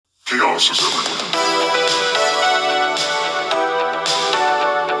Chaos is everywhere.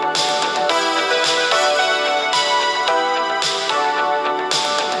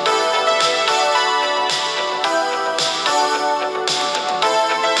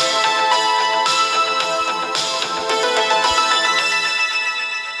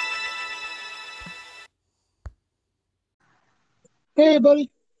 Hey, buddy.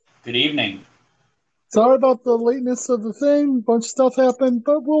 Good evening. Sorry about the lateness of the thing. A bunch of stuff happened,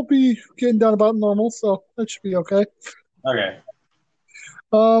 but we'll be getting done about normal, so that should be okay. Okay.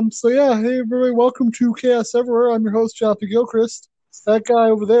 So yeah, hey everybody, welcome to Chaos Everywhere. I'm your host, Jonathan Gilchrist. That guy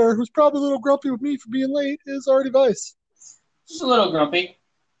over there, who's probably a little grumpy with me for being late, is Artie Vice. Just a little grumpy.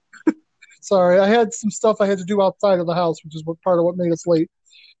 Sorry, I had some stuff I had to do outside of the house, which is what part of what made us late.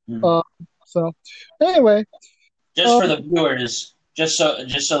 Mm. Uh, so anyway, Just uh, for the viewers, just so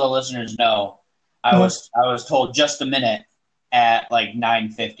the listeners know, I uh, was told just a minute at like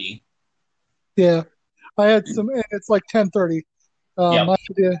 9:50. yeah, I had some. And it's like 10:30. Yep.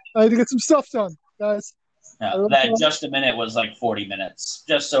 I had to get some stuff done, guys. I No, really that just a minute was like 40 minutes.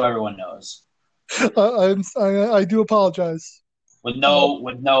 Just so everyone knows. I do apologize. With Uh,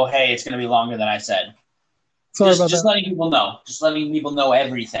 no hey, it's gonna be longer than I said. Sorry Just about just that. letting people know. Just letting people know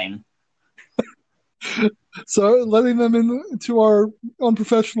everything. So letting them into our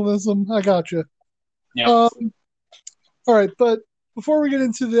unprofessionalism. I got you. Yep. Um, all right, but before we get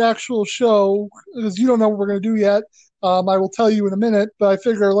into the actual show, because you don't know what we're going to do yet, I will tell you in a minute. But I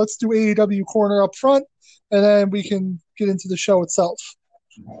figure let's do AEW corner up front, and then we can get into the show itself.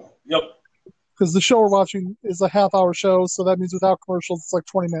 Yep. Because the show we're watching is a half-hour show, so that means without commercials, it's like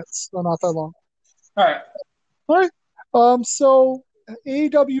 20 minutes, so not that long. All right. All right. So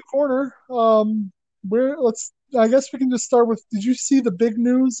AEW corner. Where let's. I guess we can just start with. Did you see the big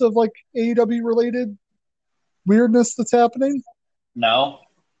news of like AEW related weirdness that's happening? No.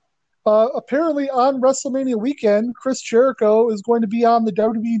 Apparently, on WrestleMania weekend, Chris Jericho is going to be on the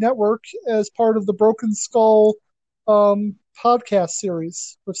WWE Network as part of the Broken Skull podcast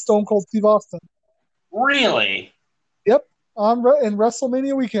series with Stone Cold Steve Austin. Really? Yep, in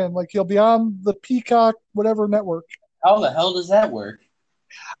WrestleMania weekend, like he'll be on the Peacock whatever network. How the hell does that work?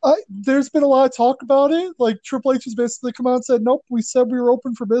 There's been a lot of talk about it. Like Triple H has basically come out and said, "Nope, we said we were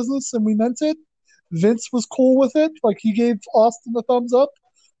open for business and we meant it." Vince was cool with it. Like he gave Austin the thumbs up.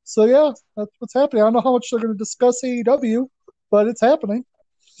 So yeah, that's what's happening. I don't know how much they're going to discuss AEW, but it's happening.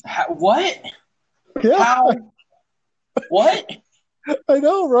 What? Yeah, How? What? I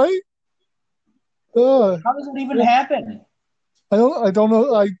know, right? Uh, How does it even yeah, happen? I don't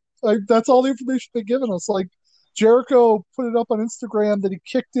know. That's all the information they've given us. Like Jericho put it up on Instagram that he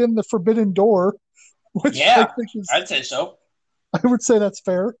kicked in the forbidden door, which I Yeah, think is, I'd say so. I would say that's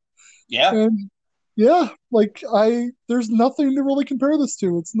fair. Yeah. And yeah, like there's nothing to really compare this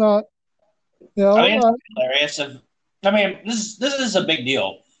to. It's not, you I know, mean, it's hilarious. I mean, this is a big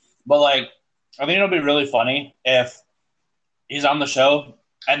deal, but like, I mean, it'll be really funny if he's on the show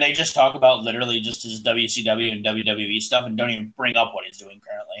and they just talk about literally just his WCW and WWE stuff and don't even bring up what he's doing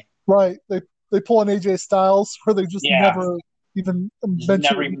currently. right. They pull an AJ Styles where they just Yeah, never even just mention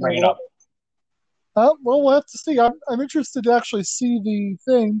never it even at bring it all. up. Well, we'll have to see. I'm interested to actually see the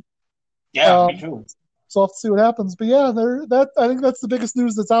thing. Yeah, me Um, too. so I'll have to see what happens. But yeah, I think that's the biggest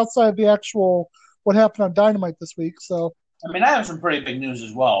news that's outside the actual what happened on Dynamite this week. So, I mean, I have some pretty big news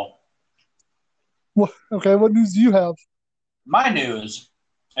as well. okay, what news do you have? My news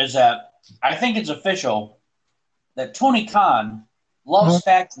is that I think it's official that Tony Khan Uh, loves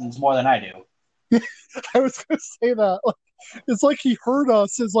factions more than I do. I was going to say that. Like, it's like he heard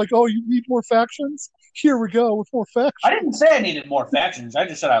us. It's like, oh, you need more factions? Here we go with more I factions. didn't say I needed more factions. I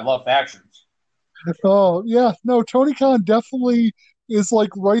just said I love factions. Oh yeah, no, Tony Khan definitely is like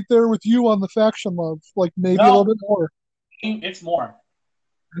right there with you on the faction love. Like maybe a little No, bit more. it's more.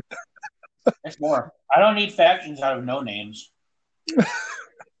 It's more. I don't need factions out of no names.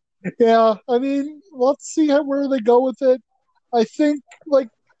 Yeah, I mean, let's see where they go with it. I think like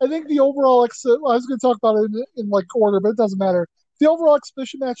I think the overall I was going to talk about it in like order, but it doesn't matter. The overall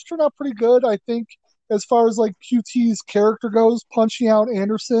exhibition match turned out pretty good. I think as far as like QT's character goes, punching out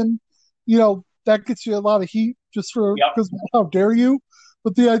Anderson, that gets you a lot of heat just for Yep. because how dare you?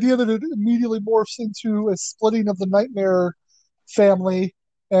 But the idea that it immediately morphs into a splitting of the Nightmare family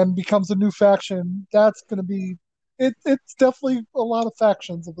and becomes a new faction, that's going to be it's definitely a lot of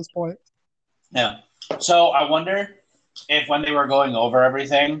factions at this point. Yeah. So I wonder if when they were going over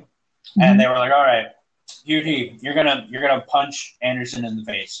everything and Mm-hmm. they were like, all right, QT, you're gonna punch Anderson in the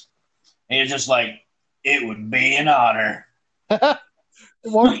face. And he's just like, it would be an honor.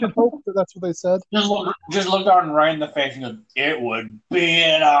 One can hope that that's what they said. Just look Arn right in the face and go, "It would be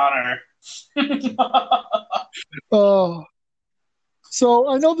an honor." Uh, so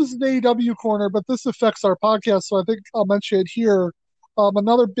I know this is an AEW corner, but this affects our podcast, so I think I'll mention it here.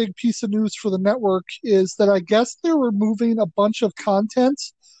 Another big piece of news for the network is that I guess they're removing a bunch of content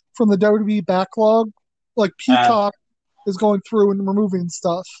from the WWE backlog. Like Peacock is going through and removing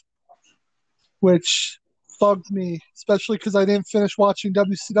stuff, which bugged me, especially because I didn't finish watching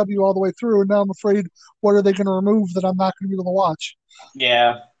WCW all the way through, and now I'm afraid what are they going to remove that I'm not going to be able to watch.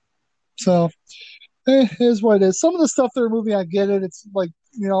 Yeah. So, it is what it is. Some of the stuff they're removing, I get it. It's like,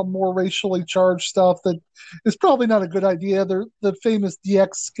 more racially charged stuff that is probably not a good idea. The famous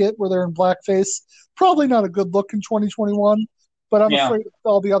DX skit where they're in blackface, probably not a good look in 2021, but I'm afraid of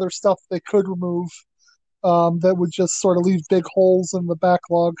all the other stuff they could remove that would just sort of leave big holes in the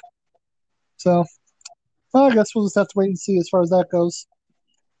backlog. So, I guess we'll just have to wait and see as far as that goes.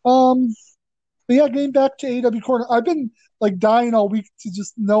 But yeah, getting back to AEW Corner, I've been like dying all week to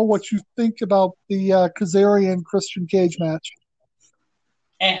just know what you think about the Kazarian Christian Cage match.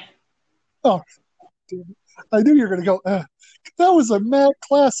 Oh, dude. I knew you were gonna go. That was a mad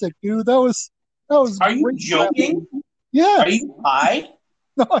classic, dude. That was Are you great. joking? Yeah. Are you high?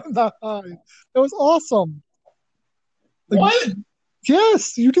 No, I'm not high. That was awesome. Like, What?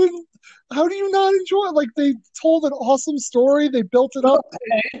 yes, you didn't. How do you not enjoy it? Like, they told an awesome story. They built it up.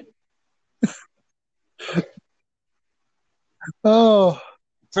 Oh,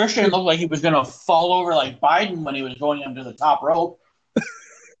 Christian looked like he was going to fall over like Biden when he was going into the top rope.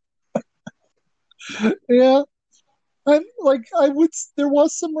 yeah. And like there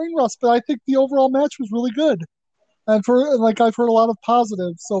was some ring rust, but I think the overall match was really good. And I've heard a lot of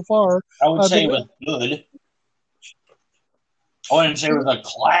positive so far. I would say it was good. I wouldn't say it was a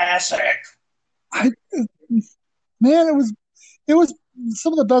classic. Man, it was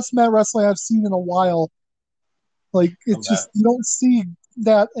some of the best mat wrestling I've seen in a while. Like it's just you don't see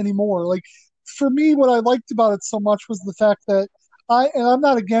that anymore. Like for me, what I liked about it so much was the fact that I'm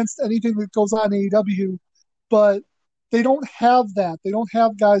not against anything that goes on in AEW, but they don't have that. They don't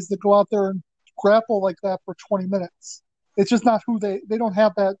have guys that go out there and grapple like that for 20 minutes. It's just not who they don't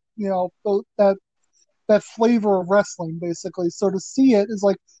have that, that flavor of wrestling basically. So to see it is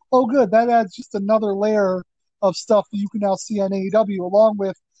like, oh good, that adds just another layer of stuff that you can now see on AEW along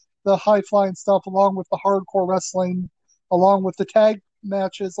with the high flying stuff, along with the hardcore wrestling, along with the tag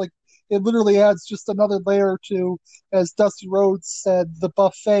matches. Like it literally adds just another layer to, as Dusty Rhodes said, the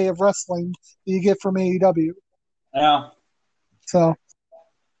buffet of wrestling that you get from AEW. Yeah. So,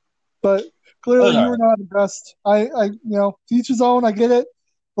 but clearly you were not impressed. To each his own. I get it.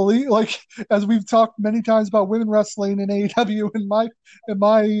 Like as we've talked many times about women wrestling in AEW, in my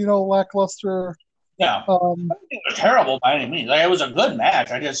lackluster. Yeah, it was terrible by any means. Like, it was a good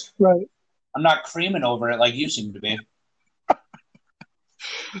match. I'm not creaming over it like you seem to be.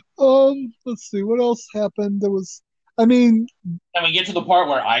 Let's see what else happened. Can we get to the part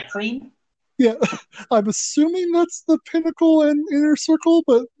where I cream? Yeah, I'm assuming that's the Pinnacle and Inner Circle,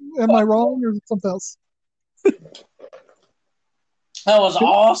 but am I wrong or is it something else? That was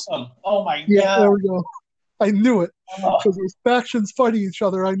awesome. Oh my god. There we go. I knew it because there's factions fighting each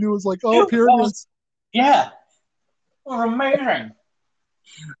other. I knew it was like, here it is. Yeah, it was amazing.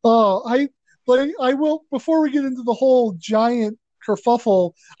 I will, before we get into the whole giant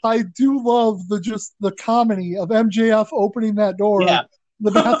kerfuffle, I do love the comedy of MJF opening that door in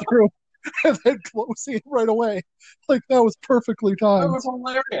the bathroom and then closing it right away. Like that was perfectly timed. That was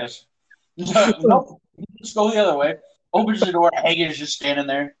hilarious. Nope, just go the other way. Opens the door, Hagen's just standing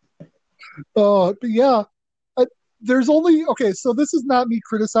there. But yeah, there's only so this is not me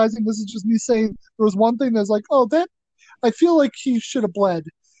criticizing. This is just me saying there was one thing that's like, I feel like he should have bled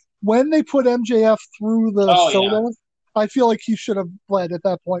when they put MJF through the soda. Yeah. I feel like he should have bled at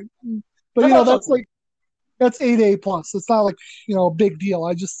that point. But that's 8A plus. It's not like a big deal.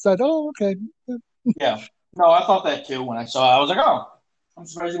 I just said, okay. Yeah, no, I thought that too when I saw it. I was like, I'm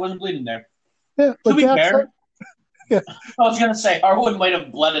surprised he wasn't bleeding there. Yeah, to be fair, I was gonna say Harwood might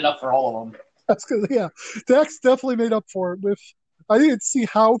have bled enough for all of them. That's good. Yeah, Dax definitely made up for it. I didn't see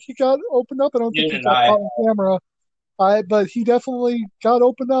how he got opened up. I don't think he got caught on camera. But he definitely got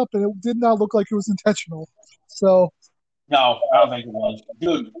opened up, and it did not look like it was intentional. So, no, I don't think it was,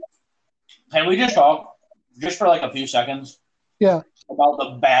 dude. Can we just talk just for like a few seconds? Yeah. About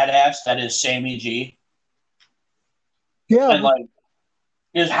the badass that is Sammy G. Yeah. And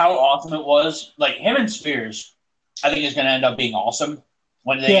just how awesome it was. Like him and Spears, I think is going to end up being awesome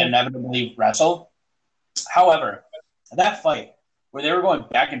when they inevitably wrestle. However, that fight where they were going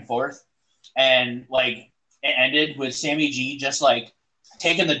back and forth, and it ended with Sammy G just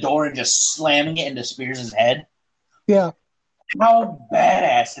taking the door and just slamming it into Spears' head. Yeah. How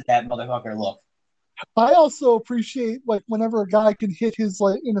badass did that motherfucker look? I also appreciate like whenever a guy can hit his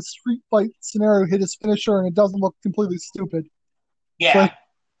like in a street fight scenario, hit his finisher and it doesn't look completely stupid. Yeah. Like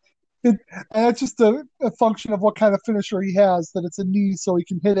and that's just a function of what kind of finisher he has. That it's a knee, so he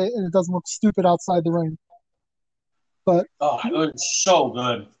can hit it and it doesn't look stupid outside the ring. But it was so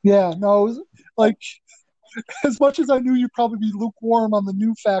good. Yeah, no, it was, like as much as I knew you'd probably be lukewarm on the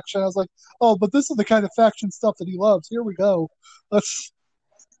new faction, I was like, oh, but this is the kind of faction stuff that he loves. Here we go. Let's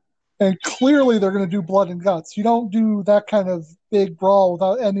And clearly they're going to do blood and guts. You don't do that kind of big brawl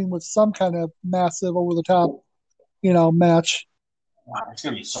without ending with some kind of massive over the top, match. Wow, it's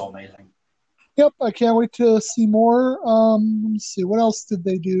gonna be so amazing. Yep, I can't wait to see more. Let me see, what else did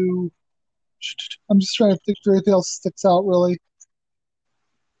they do? I'm just trying to think if anything else sticks out really.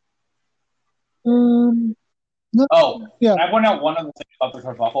 No, yeah. I point out one other thing about the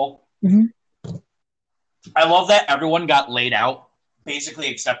kerfuffle. Mm-hmm. I love that everyone got laid out, basically,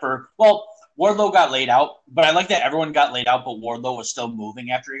 except for Wardlow got laid out, but I like that everyone got laid out, but Wardlow was still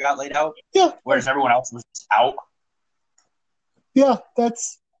moving after he got laid out. Yeah. Whereas everyone else was just out. Yeah, that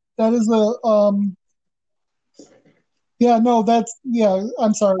is a yeah, no,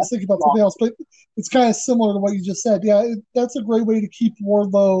 I'm sorry, I was thinking about something else, but it's kind of similar to what you just said. Yeah, that's a great way to keep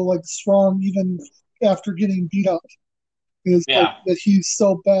Wardlow like strong even after getting beat up. Is like, that he's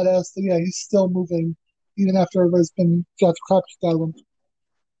so badass that he's still moving even after everybody's got the crap kicked out of him.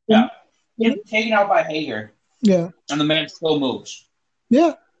 Yeah, getting taken out by Hager. Yeah, and the man still moves.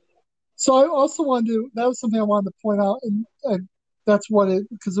 Yeah. So I also that was something I wanted to point out, and that's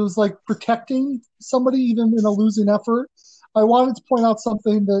because it was like protecting somebody even in a losing effort. I wanted to point out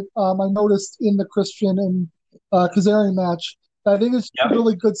something that I noticed in the Christian and Kazarian match that I think is a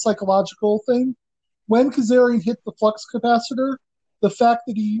really good psychological thing. When Kazarian hit the flux capacitor, the fact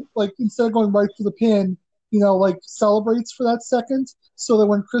that he, like, instead of going right for the pin, like celebrates for that second so that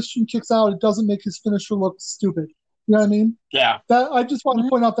when Christian kicks out, it doesn't make his finisher look stupid. You know what I mean? Yeah. That I just wanted to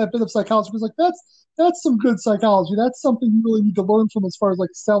point out that bit of psychology because, like, that's some good psychology. That's something you really need to learn from as far as like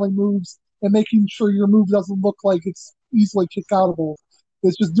selling moves and making sure your move doesn't look like it's easily kick outable.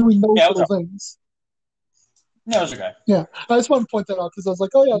 It's just doing those little things. Yeah, it was okay. Yeah, I just wanted to point that out because I was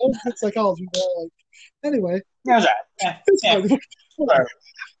like, oh yeah, that was good psychology. But, like, anyway, yeah, it was right.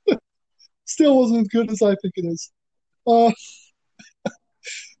 Yeah. Still wasn't as good as I think it is.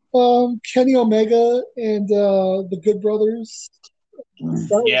 Kenny Omega and the Good Brothers.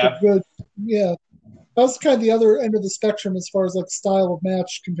 That was a good, yeah. That was kind of the other end of the spectrum as far as like style of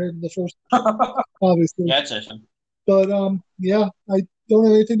match compared to the first, obviously. Yeah, it's awesome. But yeah, I don't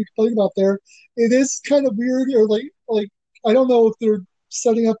have anything to complain about there. It is kind of weird, or like I don't know if they're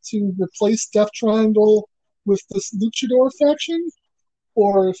setting up to replace Death Triangle with this Luchador faction,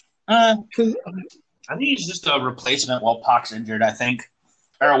 or if, I think it's just a replacement while Pac's injured. I think.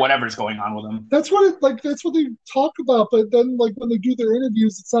 Or whatever's going on with them. That's what they talk about. But then, like when they do their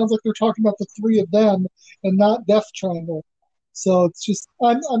interviews, it sounds like they're talking about the three of them and not Death Triangle. So it's just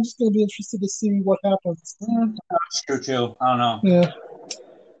I'm just going to be interested to see what happens. That's true too. I don't know. Yeah.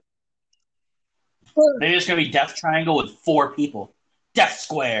 They're just going to be Death Triangle with 4 people. Death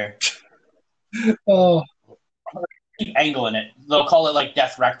Square. Keep angling it. They'll call it like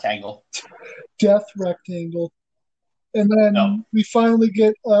Death Rectangle. Death Rectangle. And then we finally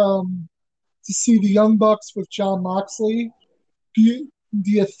get to see the Young Bucks with Jon Moxley. Do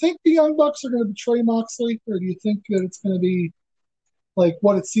you think the Young Bucks are going to betray Moxley, or do you think that it's going to be like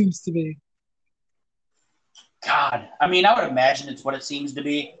what it seems to be? God, I mean, I would imagine it's what it seems to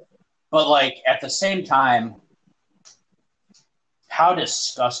be, but like at the same time, how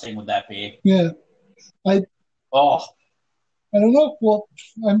disgusting would that be? Yeah, I don't know. Well,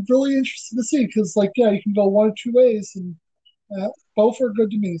 I'm really interested to see because, like, yeah, you can go one or two ways, and both are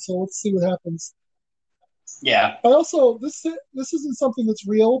good to me. So let's see what happens. Yeah. I also this isn't something that's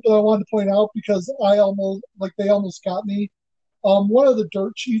real, but I wanted to point out because they almost got me. One of the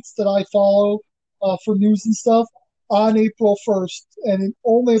dirt sheets that I follow for news and stuff on April 1st, and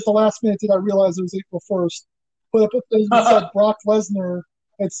only at the last minute did I realize it was April 1st. Put up a thing that said Brock Lesnar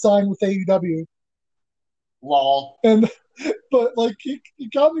had signed with AEW. Lol. But like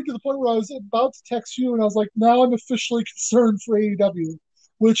it got me to the point where I was about to text you, and I was like, now I'm officially concerned for AEW,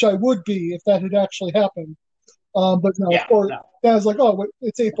 which I would be if that had actually happened. But no, of course, I was like, oh, wait,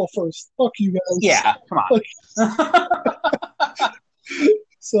 it's April 1st. Fuck you guys. Yeah, come on.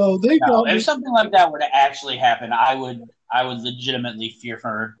 So they got me. If something like that were to actually happen, I would legitimately fear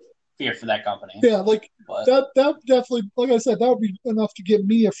for that company. Yeah, that definitely, like I said, that would be enough to get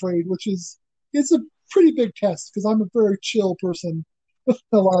me afraid, which is it's a pretty big test because I'm a very chill person.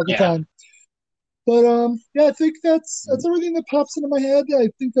 a lot of the Yeah. time. But yeah, I think that's everything that pops into my head. I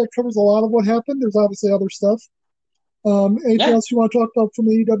think that covers a lot of what happened. There's obviously other stuff. Anything Yeah. else you want to talk about from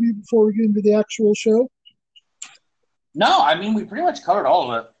AEW before we get into the actual show? No, I mean we pretty much covered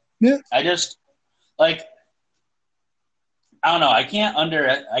all of it. Yeah, I just like I don't know. I can't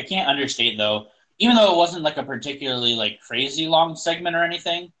understate though. Even though it wasn't like a particularly like crazy long segment or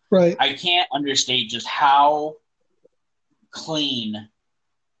anything, right. I can't understate just how clean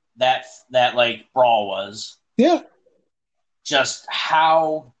that like brawl was. Yeah. Just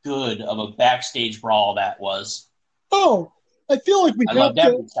how good of a backstage brawl that was. Oh, I feel like we I have loved to.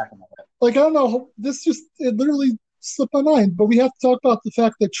 every second of it. Like, I don't know. This just it literally slipped my mind, but we have to talk about the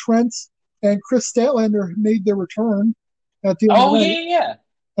fact that Trent and Chris Statlander made their return at the end of the Oh yeah, night. yeah,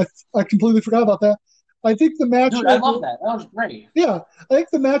 yeah. I completely forgot about that. I think the match Dude, I love over. that. That was great. Yeah, I think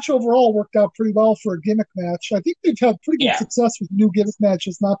the match overall worked out pretty well for a gimmick match. I think they've had pretty good Yeah. success with new gimmick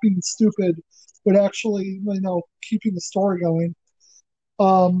matches, not being stupid, but actually, keeping the story going.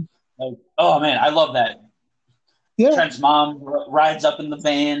 Like, oh man, I love that. Yeah, Trent's mom rides up in the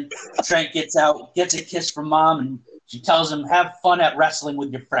van. Trent gets out, gets a kiss from mom, and she tells him, "Have fun at wrestling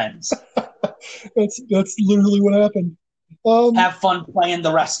with your friends. that's literally what happened. Um, Have fun playing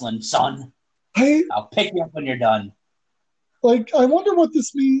the wrestling, son. I I'll pick you up when you're done." I wonder what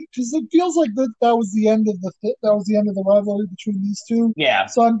this means because it feels like that was the end of that was the end of the rivalry between these two. Yeah.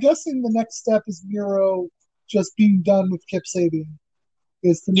 So I'm guessing the next step is Miro just being done with Kip Sabian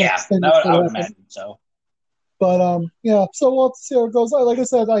is the Yeah, next thing that's I going to would happen. imagine so. But yeah, so we'll have to see how it goes. Like I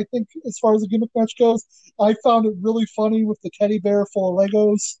said, I think as far as the gimmick match goes, I found it really funny with the teddy bear full of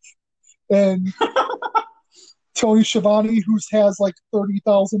Legos and Tony Schiavone, who has like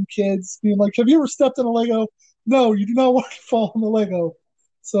 30,000 kids, being like, "Have you ever stepped in a Lego? No, you do not want to fall in the Lego."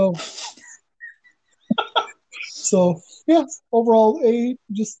 So, yeah, overall, a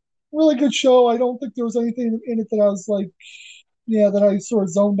just really good show. I don't think there was anything in it that I was like, yeah, that I sort of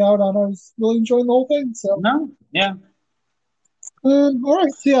zoned out on. I was really enjoying the whole thing. So, No, yeah. all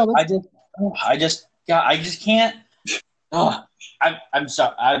right, so yeah, I just, I just can't. Oh, I'm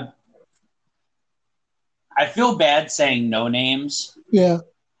sorry. I feel bad saying no names, yeah.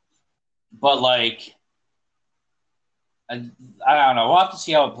 but like, I don't know. We'll have to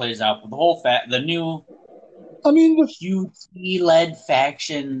see how it plays out. But the new I mean, QT led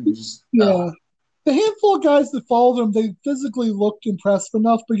faction, just yeah. The handful of guys that followed him, they physically looked impressive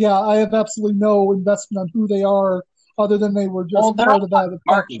enough. But yeah, I have absolutely no investment on who they are, other than they were well, just they're part all of on that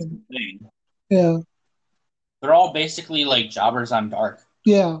dark is faction. the thing. Yeah, They're all basically like jobbers on dark.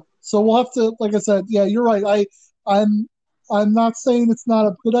 yeah. So we'll have to, like I said, yeah, you're right. I'm, I'm not saying it's not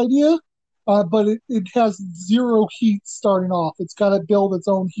a good idea, but it has zero heat starting off. It's got to build its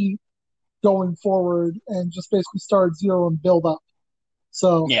own heat going forward, and just basically start at zero and build up.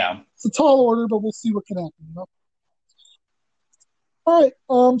 So Yeah. it's a tall order, but we'll see what can happen. All right.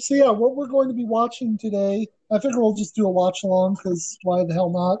 So yeah, what we're going to be watching today, I figure we'll just do a watch along because why the hell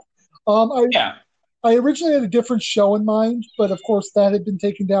not? Yeah. I originally had a different show in mind, but of course that had been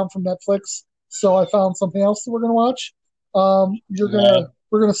taken down from Netflix, so I found something else that we're going to watch. Yeah.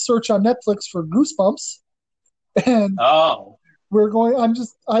 We're gonna search on Netflix for Goosebumps, and Oh. we're going.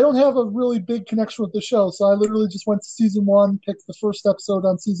 I don't have a really big connection with the show, so I literally just went to season one, picked the first episode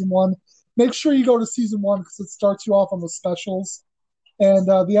on season one. Make sure you go to season one because it starts you off on the specials, and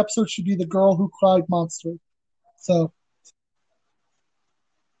the episode should be "The Girl Who Cried Monster." So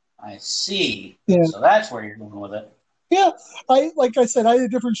I see. yeah, So that's where you're going with it. yeah. Like I said, I had a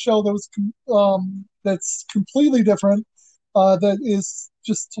different show that was that's completely different. That is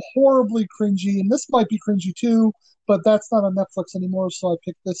just horribly cringy, and this might be cringy too, but that's not on Netflix anymore. So I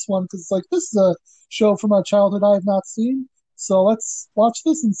picked this one because like this is a show from my childhood I have not seen. So let's watch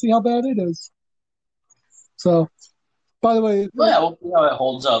this and see how bad it is. So, by the way, Well, yeah, we'll see how it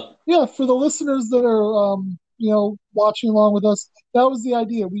holds up. yeah, for the listeners that are watching along with us, that was the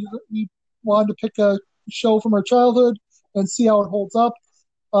idea. We wanted to pick a show from our childhood and see how it holds up.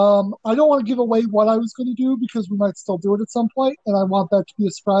 I don't want to give away what I was going to do because we might still do it at some point, and I want that to be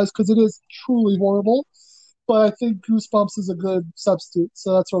a surprise because it is truly horrible. But I think Goosebumps is a good substitute,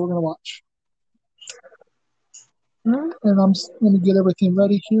 so that's what we're going to watch. All right, and I'm just going to get everything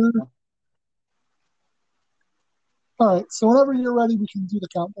ready here. All right, so whenever you're ready, we can do the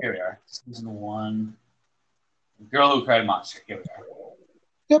countdown. Here we are. Season 1. Girl Who Cried Monster. Here we are.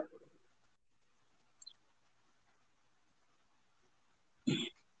 Yep.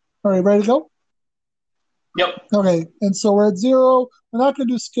 All right, ready to go? Yep. Okay, and so we're at zero. We're not going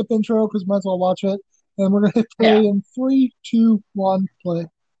to do skip intro because we might as well watch it. And we're going to hit play in 3, 2, 1, play.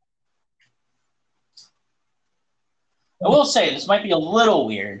 I will say this might be a little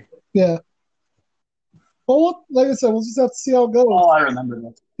weird. Yeah. Well, like I said, we'll just have to see how it goes. Oh, I remember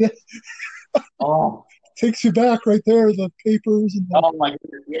this. Yeah, Oh, takes you back right there, the papers and the oh my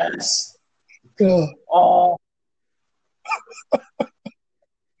goodness, yes. yeah. Oh,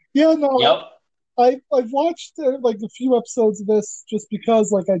 Yeah, no, yep. I've watched like a few episodes of this just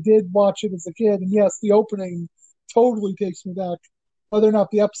because like I did watch it as a kid, and yes, the opening totally takes me back. Whether or not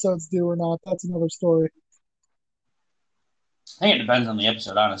the episodes do or not, that's another story. I think it depends on the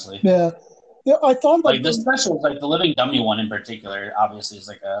episode, honestly. Yeah, yeah. I thought about Like this doing special, like the Living Dummy one in particular, obviously is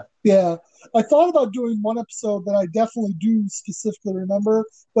like a yeah, I thought about doing one episode that I definitely do specifically remember,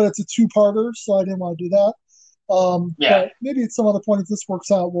 but it's a two-parter, so I didn't want to do that. yeah, But maybe at some other point, if this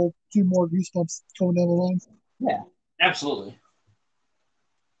works out, we'll do more Goosebumps going down the line. yeah, absolutely.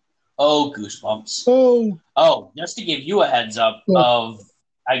 Oh, Goosebumps. Oh, Oh, just to give you a heads up yeah. of,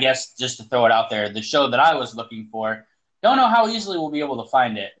 I guess, just to throw it out there, the show that I was looking for. Don't know how easily we'll be able to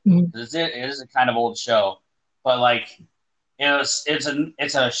find it. Mhm. It is a kind of old show, but like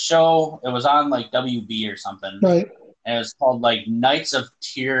it's a show. It was on like WB or something, Right. and it was called like Knights of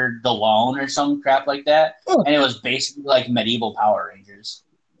Tyr Dalone or some crap like that, Huh. and it was basically like medieval Power Rangers.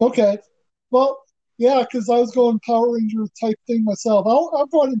 Okay. Well, yeah, because I was going Power Ranger type thing myself. I'll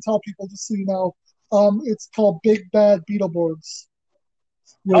go ahead and tell people just so you know. It's called Big Bad Beetleborgs,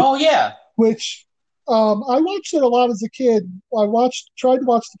 which, Oh yeah, which I watched it a lot as a kid. Tried to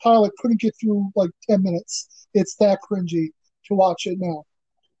watch the pilot, couldn't get through like 10 minutes. It's that cringy to watch it now.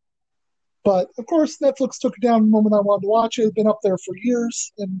 But of course, Netflix took it down the moment I wanted to watch it. It'd been up there for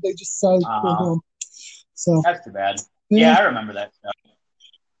years, and they just decided to pull it down. So, that's too bad. yeah, Yeah, I remember that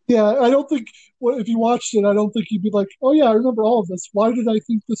yeah. I don't think well, if you watched it, I don't think you'd be like, "Oh yeah, I remember all of this. Why did I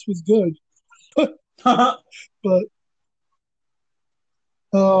think this was good?" show. But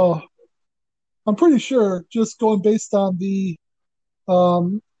uh, I'm pretty sure, just going based on the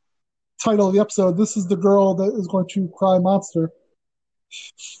um, title of the episode, this is the girl that is going to cry monster.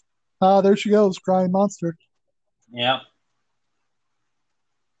 Ah, there she goes, crying monster. Yeah,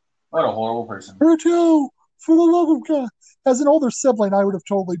 what a horrible person. Her too, for the love of God. As an older sibling, I would have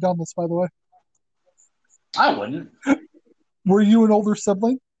totally done this. By the way, I wouldn't. were you an older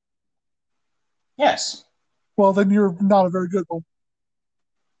sibling? Yes. Well, then you're not a very good one.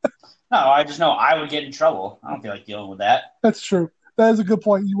 No, I just know I would get in trouble. I don't feel like dealing with that. That's true. That is a good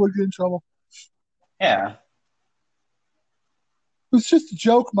point. You would get in trouble. Yeah. It was just a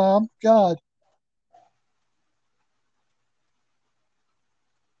joke, Mom. God.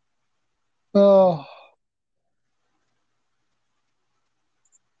 Oh,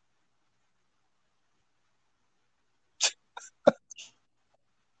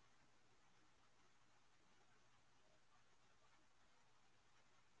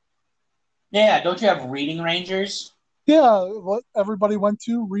 Yeah, don't you have reading rangers? yeah. What everybody went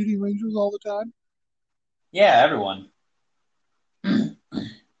to reading Rangers all the time. Yeah, everyone.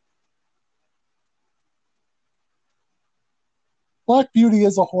 Black Beauty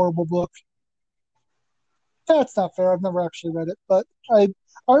is a horrible book. That's not fair. I've never actually read it, but I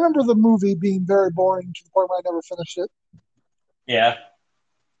remember the movie being very boring to the point where I never finished it. Yeah.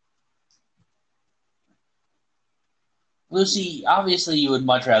 Lucy, obviously you would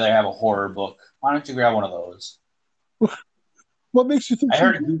much rather have a horror book. Why don't you grab one of those? What makes you think I she?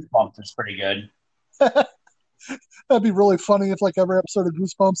 heard Goosebumps is pretty good. That'd be really funny if like every episode of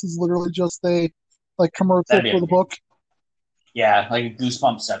Goosebumps is literally just a like commercial That'd be for the book. yeah, like a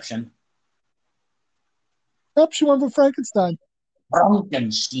Goosebumps Yep, she went for Frankenstein.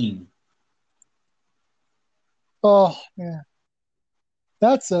 Frankenstein. Oh man,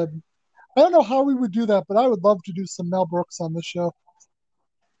 that's a. I don't know how we would do that, but I would love to do some Mel Brooks on this show.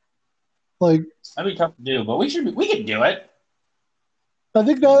 Like, That'd be tough to do, but we could do it. I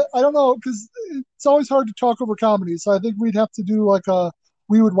think that I don't know because it's always hard to talk over comedy. So I think we'd have to do like a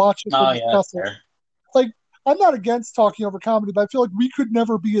we would watch it Oh and yeah, that's discuss it. fair. Like I'm not against talking over comedy, but I feel like we could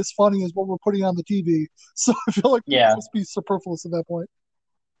never be as funny as what we're putting on the TV. So I feel like it would Yeah. just be superfluous at that point.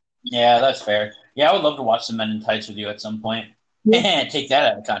 Yeah, that's fair. Yeah, I would love to watch some Men in Tights with you at some point. Yeah. Take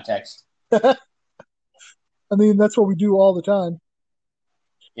that out of context. I mean, that's what we do all the time.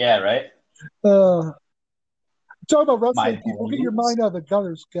 Yeah, right? Uh, talk about My wrestling people. Get your blades. mind out of the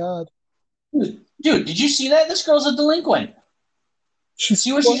gutters. God, Dude, did you see that? This girl's a delinquent. she's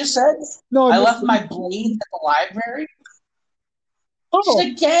See what she just said? no, I I missed left it. my blades at the library. She's Oh, a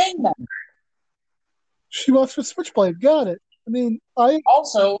gang member. she wants for Switchblade. Got it. I mean,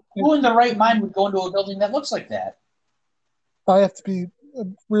 Also, who in the right mind would go into a building that looks like that? I have to be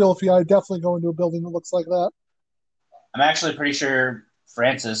real with you. I definitely go into a building that looks like that. I'm actually pretty sure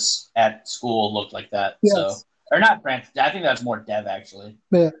Francis at school looked like that. So Yes. Or not Francis. I think that's more Dev, actually.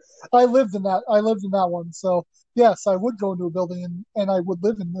 Yeah, I lived in that. I lived in that one. So yes, I would go into a building and I would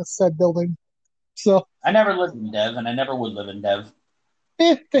live in this said building. So I never lived in Dev, and I never would live in Dev.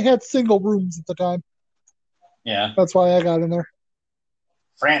 they had single rooms at the time. Yeah. That's why I got in there.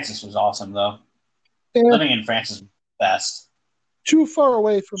 Francis was awesome, though. And Living in Francis was best. too far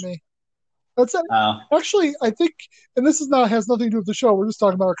away from me. That's it. Oh. Actually, I think, and this is not has nothing to do with the show. We're just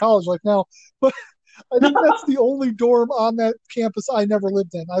talking about our college life now. But I think that's the only dorm on that campus I never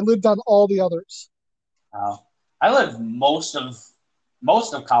lived in. I lived on all the others. Oh. I lived most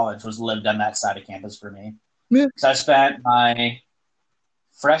of college was lived on that side of campus for me. Yeah. Because I spent my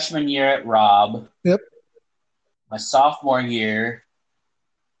freshman year at Rob. Yep. My sophomore year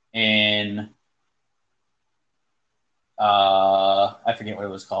in I forget what it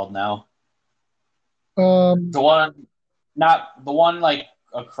was called now. The one like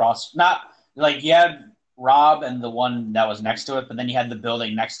across, not like you had Rob and the one that was next to it, but then you had the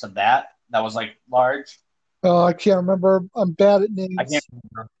building next to that was like large. I can't remember. I'm bad at names. I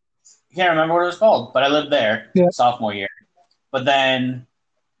can't remember what it was called, but I lived there sophomore year. But then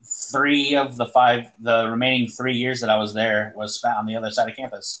the remaining 3 years that I was there was spent on the other side of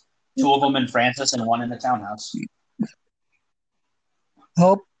campus. 2 of them in Francis and 1 in the townhouse.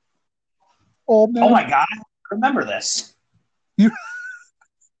 Oh, man. Oh my God. I remember this.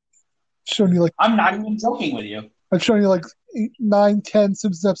 Showing you like I'm not even joking with you. I'm showing you like 8, 9, 10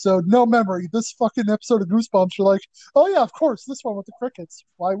 Simpsons episode. No memory. This fucking episode of Goosebumps. You're like, oh yeah, of course, this one with the crickets.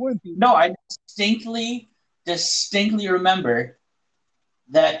 Why wouldn't you? No, I distinctly remember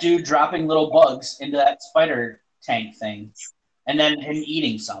that dude dropping little bugs into that spider tank thing, and then him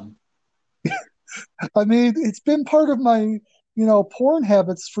eating some. I mean, it's been part of my, porn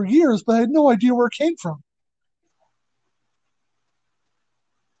habits for years, but I had no idea where it came from.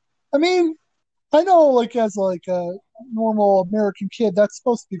 I mean, I know, like, as like a normal American kid, that's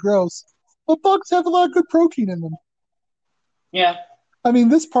supposed to be gross, but bugs have a lot of good protein in them. Yeah. I mean,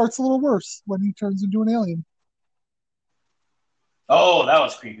 this part's a little worse when he turns into an alien. Oh, that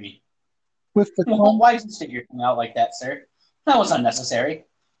was creepy. With the why did you stick your tongue out like that, sir? That was unnecessary.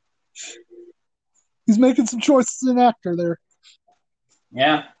 He's making some choices as an actor there.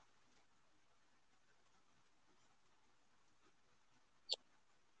 Yeah.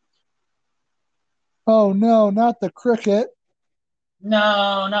 Oh no, not the cricket.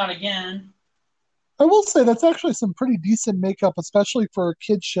 No, not again. I will say that's actually some pretty decent makeup, especially for a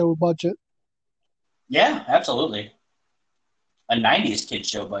kid's show budget. Yeah, absolutely. A 90s kid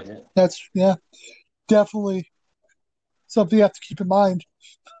show budget. That's, definitely something you have to keep in mind.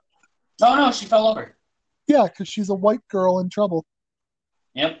 Oh, no, she fell over. Yeah, because she's a white girl in trouble.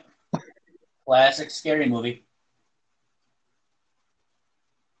 Yep. Classic scary movie.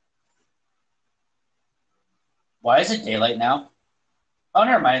 Why is it daylight now? Oh,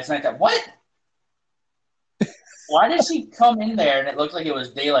 never mind. It's nighttime. What? Why did she come in there and it looked like it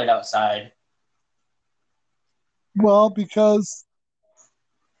was daylight outside? Well, because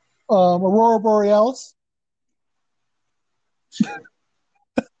Aurora Borealis.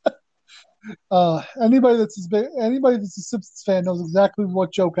 Anybody that's a Simpsons fan knows exactly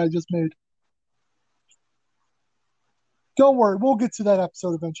what joke I just made. Don't worry, we'll get to that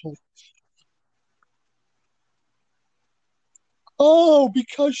episode eventually. Oh,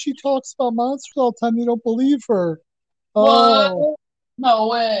 because she talks about monsters all the time, they don't believe her. What? Oh, No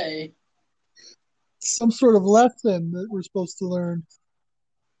way. some sort of lesson that we're supposed to learn.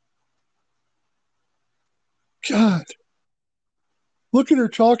 God. Look at her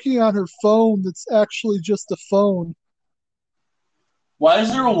talking on her phone that's actually just a phone. Why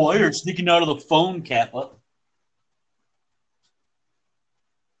is there a wire sticking out of the phone, Kappa?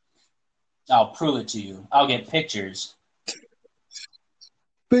 I'll prove it to you. I'll get pictures.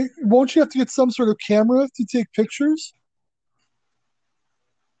 But won't you have to get some sort of camera to take pictures?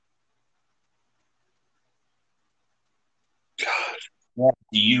 God.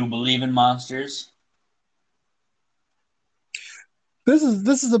 Do you believe in monsters? This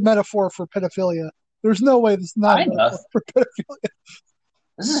is a metaphor for pedophilia. There's no way this is not a metaphor for pedophilia.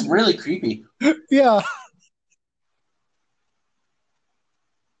 This is really creepy. Yeah.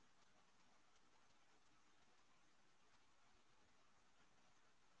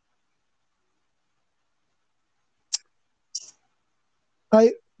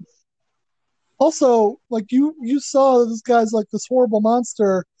 I also like you saw this guy's like this horrible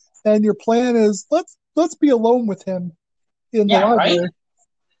monster, and your plan is let's be alone with him in the library. Right?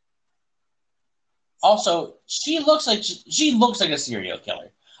 Also, she looks like a serial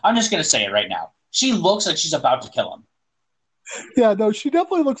killer. I'm just gonna say it right now. She looks like she's about to kill him. Yeah, no, she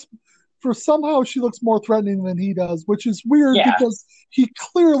definitely looks for somehow she looks more threatening than he does, which is weird Yeah. because he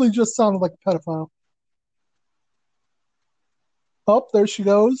clearly just sounded like a pedophile. Oh, there she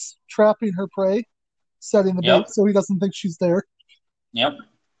goes, trapping her prey, setting the bait Yep. so he doesn't think she's there. Yep.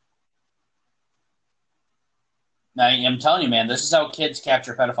 Now, I'm telling you, man, this is how kids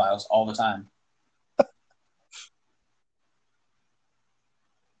capture pedophiles all the time.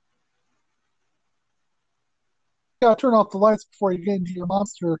 You gotta turn off the lights before you get into your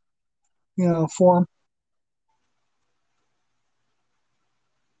monster, form.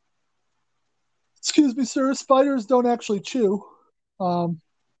 Excuse me, sir. Spiders don't actually chew. Um,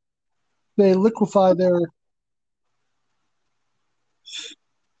 they liquefy their.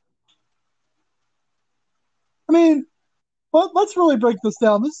 I mean, let's really break this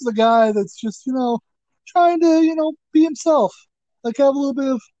down. This is a guy that's just, trying to, be himself. Like have a little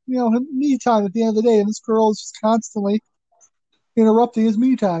bit of, me time at the end of the day. And this girl is just constantly interrupting his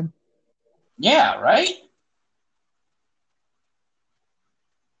me time. Yeah, right?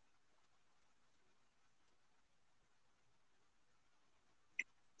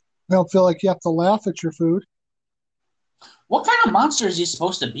 I don't feel like you have to laugh at your food. What kind of monster is he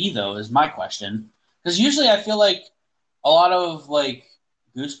supposed to be, though, is my question. Because usually I feel like a lot of, like,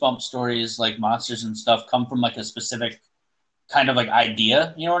 Goosebump stories, like monsters and stuff, come from, like, a specific kind of, like,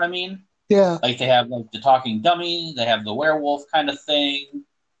 idea. You know what I mean? Yeah, Like, they have, like, the talking dummy, they have the werewolf kind of thing.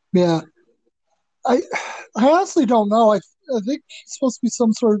 yeah. I I honestly don't know. I think he's supposed to be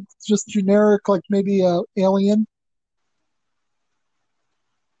some sort of just generic, like maybe alien.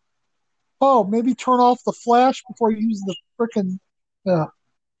 Oh, maybe turn off the flash before you use the frickin'. Uh,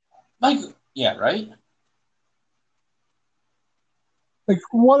 Like, yeah, right? like,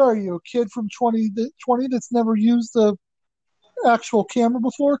 what are you, a kid from 2020 that's never used the actual camera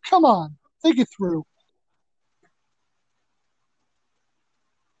before? Come on, think it through.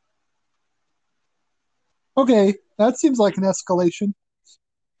 Okay, that seems like an escalation.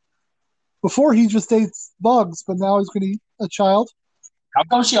 Before he just ate bugs, but now he's going to eat a child. How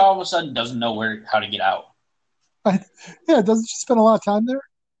come she all of a sudden doesn't know how to get out? I, yeah, doesn't she spend a lot of time there?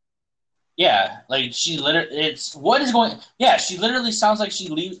 Yeah, like she literally, it's what is going. Yeah, she literally sounds like she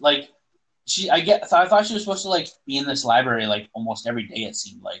leaves. Like I thought she was supposed to like be in this library like almost every day. It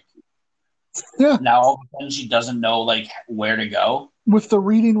seemed like Yeah, now all of a sudden she doesn't know like where to go. with the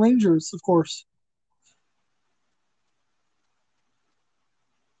reading rangers, of course.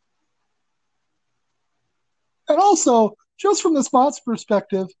 And also, just from this monster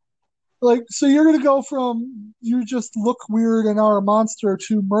perspective, like, so you're going to go from you just look weird and are a monster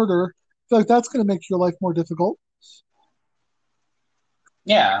to murder. I feel like that's going to make your life more difficult.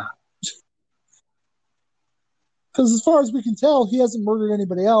 Yeah, Because as far as we can tell, he hasn't murdered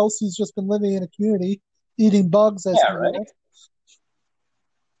anybody else. He's just been living in a community, eating bugs as yeah, he right. will.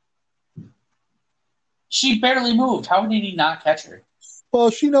 She barely moved. How did he not catch her? Well,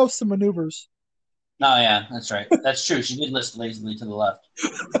 she knows some maneuvers. No, yeah, that's right. That's true. She did list lazily to the left.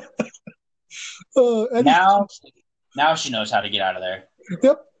 Eddie, Now, now she knows how to get out of there.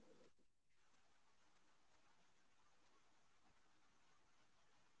 yep.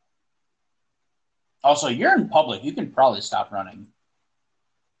 Also, you're in public. You can probably stop running.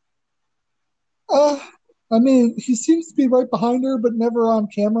 Uh, I mean, he seems to be right behind her, but never on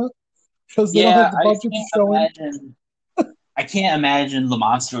camera because they don't Yeah, have the budget to show him. I can't imagine the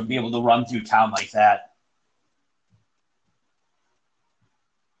monster would be able to run through town like that.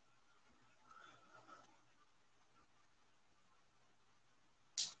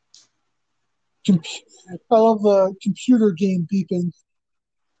 I love the computer game beeping.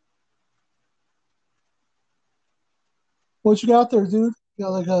 What you got there, dude? You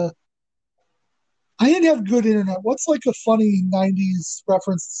got like a. I didn't have good internet. What's like a funny '90s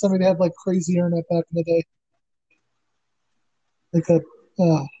reference to somebody that had like crazy internet back in the day? Like a.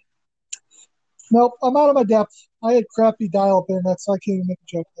 Uh, nope, I'm out of my depth. I had crappy dial-up internet, so I can't even make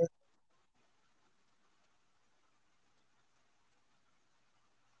a joke there.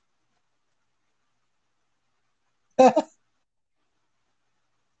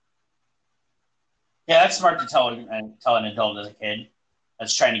 Yeah, that's smart to tell an adult as a kid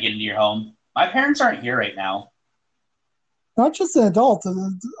that's trying to get into your home. My parents aren't here right now. Not just an adult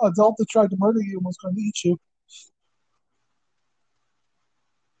that tried to murder you and was going to eat you.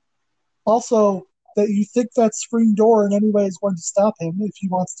 Also, that you think that screen door in any way is going to stop him if he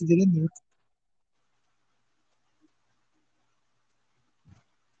wants to get in there.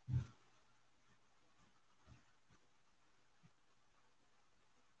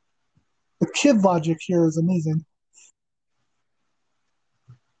 The kid logic here is amazing.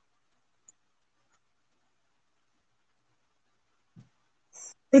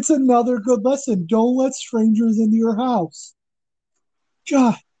 It's another good lesson. Don't let strangers into your house.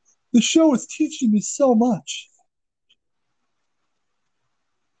 God, the show is teaching me so much.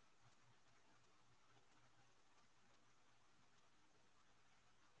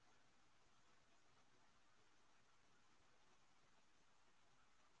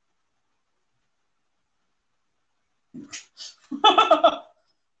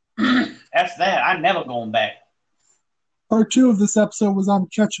 That's that. I'm never going back. Part two of this episode was on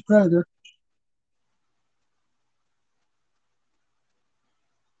Catch a Predator.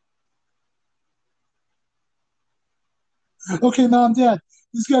 Okay, Mom, Dad,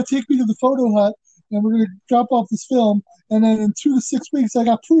 this is going to take me to the photo hut, and we're going to drop off this film, and then in 2 to 6 weeks, I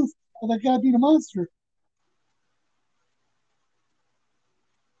got proof that I got being a monster.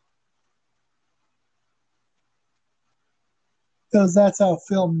 Because that's how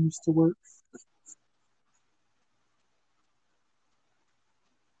film used to work.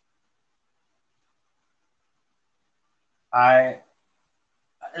 I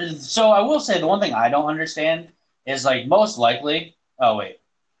so I will say the one thing I don't understand is like most likely. Oh wait,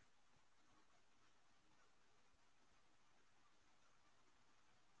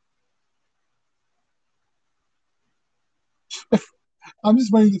 I'm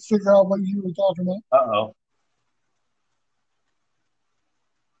just waiting to figure out what you were talking about. oh.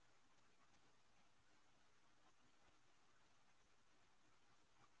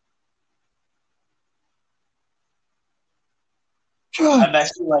 God. I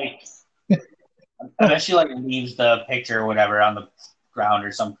bet she like I Oh, bet she like leaves the picture or whatever on the ground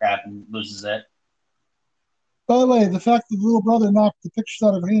or some crap and loses it. by the way, the fact that the little brother knocked the pictures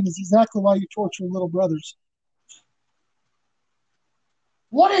out of her hand is exactly why you torture little brothers.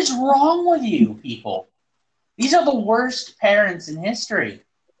 What is wrong with you people? These are the worst parents in history.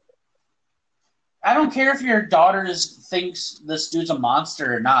 I don't care if your daughter thinks this dude's a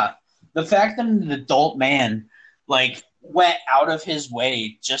monster or not. The fact that an adult man like went out of his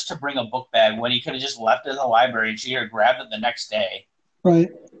way just to bring a book bag when he could have just left it at the library and she could have grabbed it the next day. Right.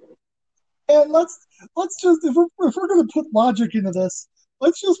 And let's just if we're going to put logic into this,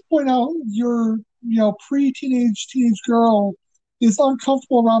 let's just point out your pre-teenage girl is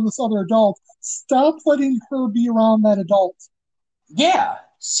uncomfortable around this other adult. Stop letting her be around that adult. Yeah,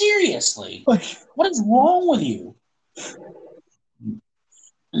 seriously. Like, What is wrong with you?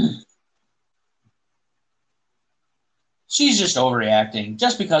 She's just overreacting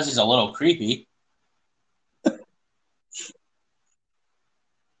just because he's a little creepy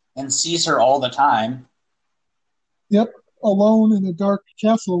and sees her all the time. yep, alone in a dark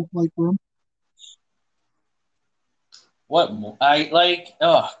castle-like room. What I like,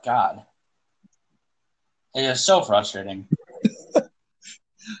 oh God. It is so frustrating.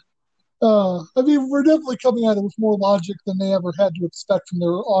 I mean, we're definitely coming at it with more logic than they ever had to expect from their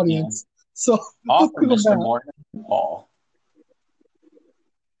Yeah. audience. So let's Offer give them Mr. that. Morgan Paul.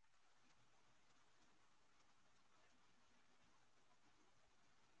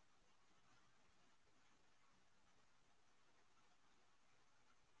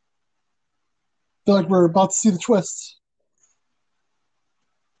 Feel like we're about to see the twist.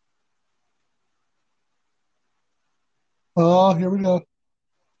 Oh, here we go.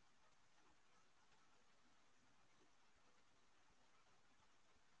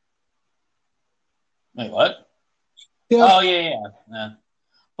 Wait, what? Yeah, Oh yeah.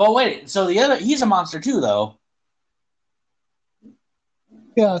 But wait, so the other he's a monster too, though.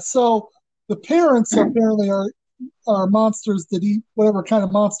 yeah. So the parents apparently are monsters that eat whatever kind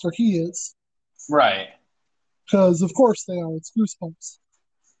of monster he is. Right. Because of course they are. It's Goosebumps.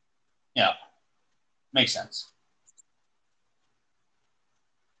 Yeah. Makes sense.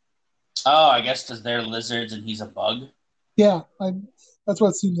 Oh, I guess because they're lizards and he's a bug. Yeah, that's what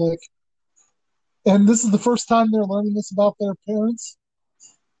it seems like. And this is the first time they're learning this about their parents.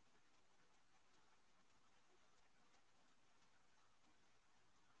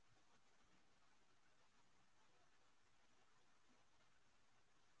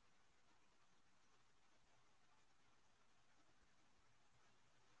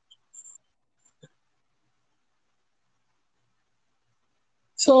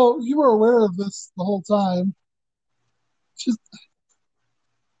 So you were aware of this the whole time. Just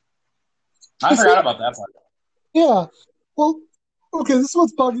I it's forgot like, about that part. yeah. Well, okay. This is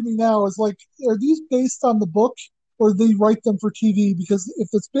what's bugging me now. Is like, are these based on the book or they write them for TV? Because if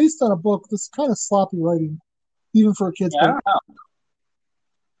it's based on a book, this is kind of sloppy writing, even for a kids Yeah, I book. don't know.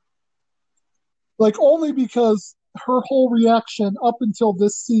 Like only because her whole reaction up until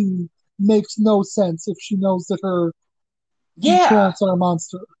this scene makes no sense if she knows that her Yeah. parents are a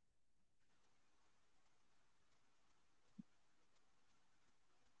monster.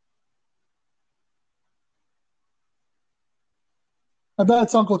 I bet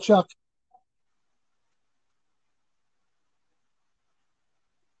it's Uncle Chuck.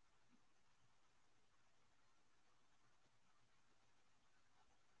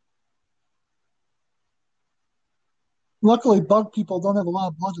 Luckily, bug people don't have a lot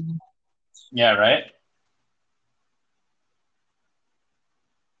of blood in them. Yeah, right.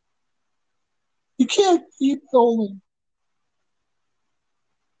 You can't eat only.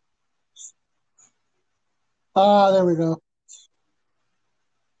 Ah, there we go.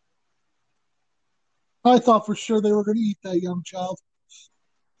 I thought for sure they were going to eat that young child.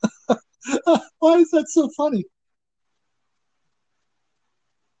 Why is that so funny?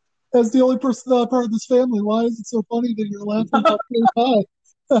 As the only person not part of this family, why is it so funny that you're laughing about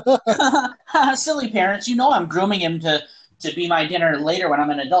pie? Silly parents, you know I'm grooming him to be my dinner later when I'm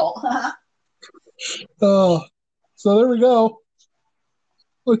an adult. Oh, so there we go.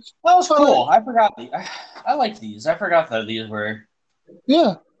 Which, That was all right, cool. I forgot I liked these. I forgot that these were.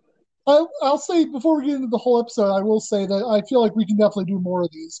 yeah. I'll say before we get into the whole episode, I will say that I feel like we can definitely do more of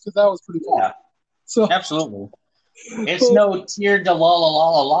these because that was pretty fun. Yeah, So, absolutely. It's but, no tier de la la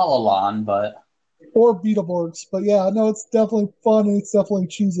la la la la but or Beetleborgs, but yeah, no, it's definitely fun and it's definitely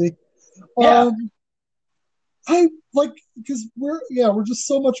cheesy. yeah, Um, I like because we're just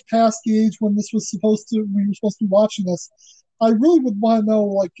so much past the age when we were supposed to be watching this. I really would want to know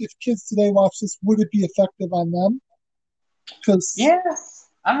like if kids today watch this, would it be effective on them? Because yeah.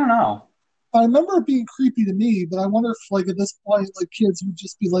 I don't know. I remember it being creepy to me, but I wonder if like at this point like kids would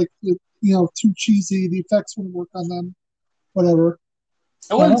just be like too cheesy, the effects wouldn't work on them, whatever.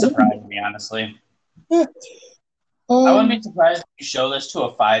 It I wouldn't don't know. surprise me, honestly. Eh, I wouldn't be um, surprised if you show this to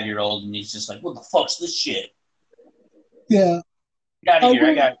a 5-year-old and he's just like, "What the fuck's this shit? yeah, Get out of I here!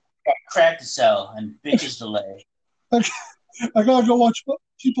 will. Got crack to sell and bitches to lay." I, I gotta go watch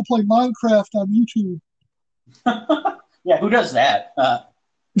people play Minecraft on YouTube. Yeah, who does that?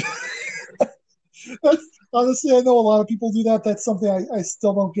 Honestly, I know a lot of people do that. That's something I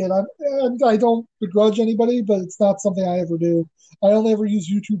still don't get. I don't begrudge anybody, but it's not something I ever do. I only ever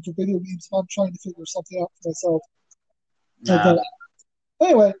use YouTube for video games if I'm trying to figure something out for myself. But Nah.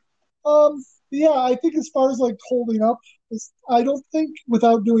 anyway, yeah, I think as far as like holding up, I don't think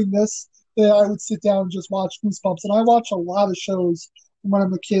without doing this that I would sit down and just watch Goosebumps. And I watch a lot of shows when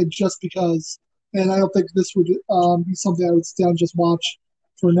I'm a kid just because, and I don't think this would be something I would sit down and just watch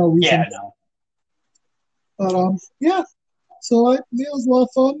for no reason. Yeah, no. But yeah, so yeah, it was a lot of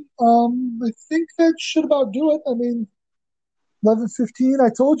fun. I think that should about do it. I mean, 11:15.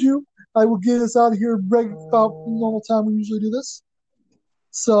 I told you I would get us out of here right about normal time we usually do this.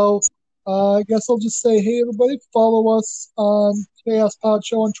 So I guess I'll just say, hey, everybody, follow us on Chaos Pod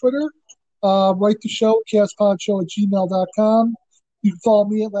Show on Twitter. Write the show, chaospodshow at gmail.com. You can follow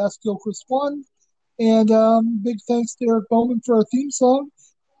me at Last Gilchrist1. And big thanks to Eric Bowman for our theme song.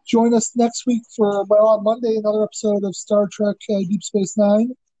 Join us next week for, well, on Monday, another episode of Star Trek Deep Space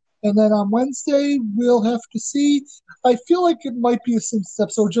Nine. And then on Wednesday, we'll have to see. I feel like it might be a Simpsons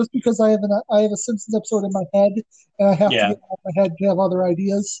episode just because I have a Simpsons episode in my head and I have to Yeah. get it out of my head to have other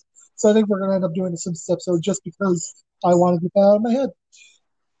ideas. So I think we're going to end up doing a Simpsons episode just because I want to get that out of my head.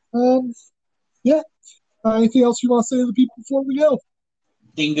 Yeah. Anything else you want to say to the people before we go?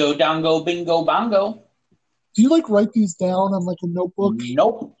 Dingo, dongo, bingo, bongo. Do you like write these down on like a notebook?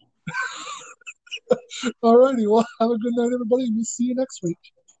 Nope. Alrighty. Well, have a good night, everybody. We'll see you next week.